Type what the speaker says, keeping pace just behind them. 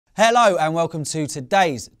Hello and welcome to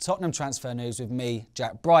today's Tottenham transfer news with me,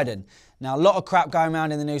 Jack Bryden. Now, a lot of crap going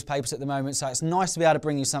around in the newspapers at the moment, so it's nice to be able to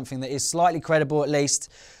bring you something that is slightly credible at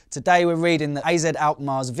least. Today we're reading that AZ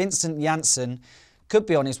Alkmaar's Vincent Janssen could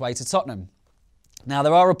be on his way to Tottenham. Now,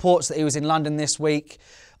 there are reports that he was in London this week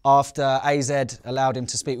after AZ allowed him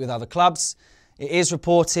to speak with other clubs. It is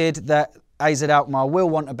reported that AZ Alkmaar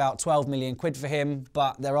will want about 12 million quid for him,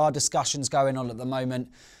 but there are discussions going on at the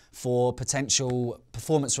moment for potential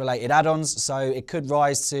performance-related add-ons, so it could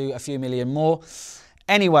rise to a few million more.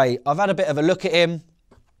 Anyway, I've had a bit of a look at him.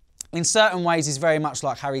 In certain ways, he's very much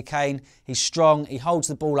like Harry Kane. He's strong, he holds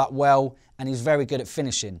the ball up well, and he's very good at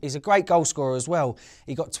finishing. He's a great goal scorer as well.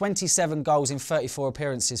 He got 27 goals in 34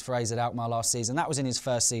 appearances for AZ Alkmaar last season. That was in his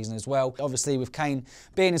first season as well. Obviously, with Kane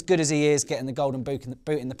being as good as he is, getting the golden boot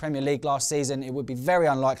in the Premier League last season, it would be very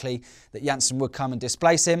unlikely that Janssen would come and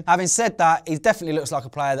displace him. Having said that, he definitely looks like a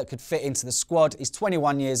player that could fit into the squad. He's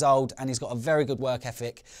 21 years old and he's got a very good work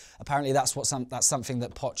ethic. Apparently, that's something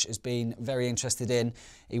that Poch has been very interested in.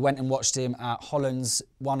 He went and watched him at Holland's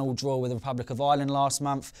 1-1 draw with the Republic of Ireland last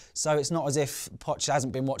month. So it's not as if Poch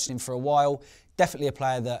hasn't been watching him for a while. Definitely a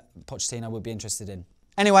player that Pochettino would be interested in.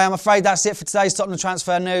 Anyway, I'm afraid that's it for today's Tottenham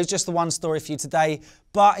transfer news. Just the one story for you today.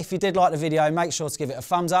 But if you did like the video, make sure to give it a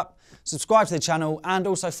thumbs up, subscribe to the channel, and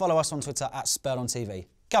also follow us on Twitter at SpurredOnTV.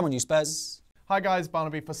 Come on, you Spurs. Hi guys,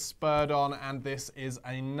 Barnaby for Spurred On, and this is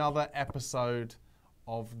another episode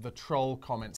of the troll comments.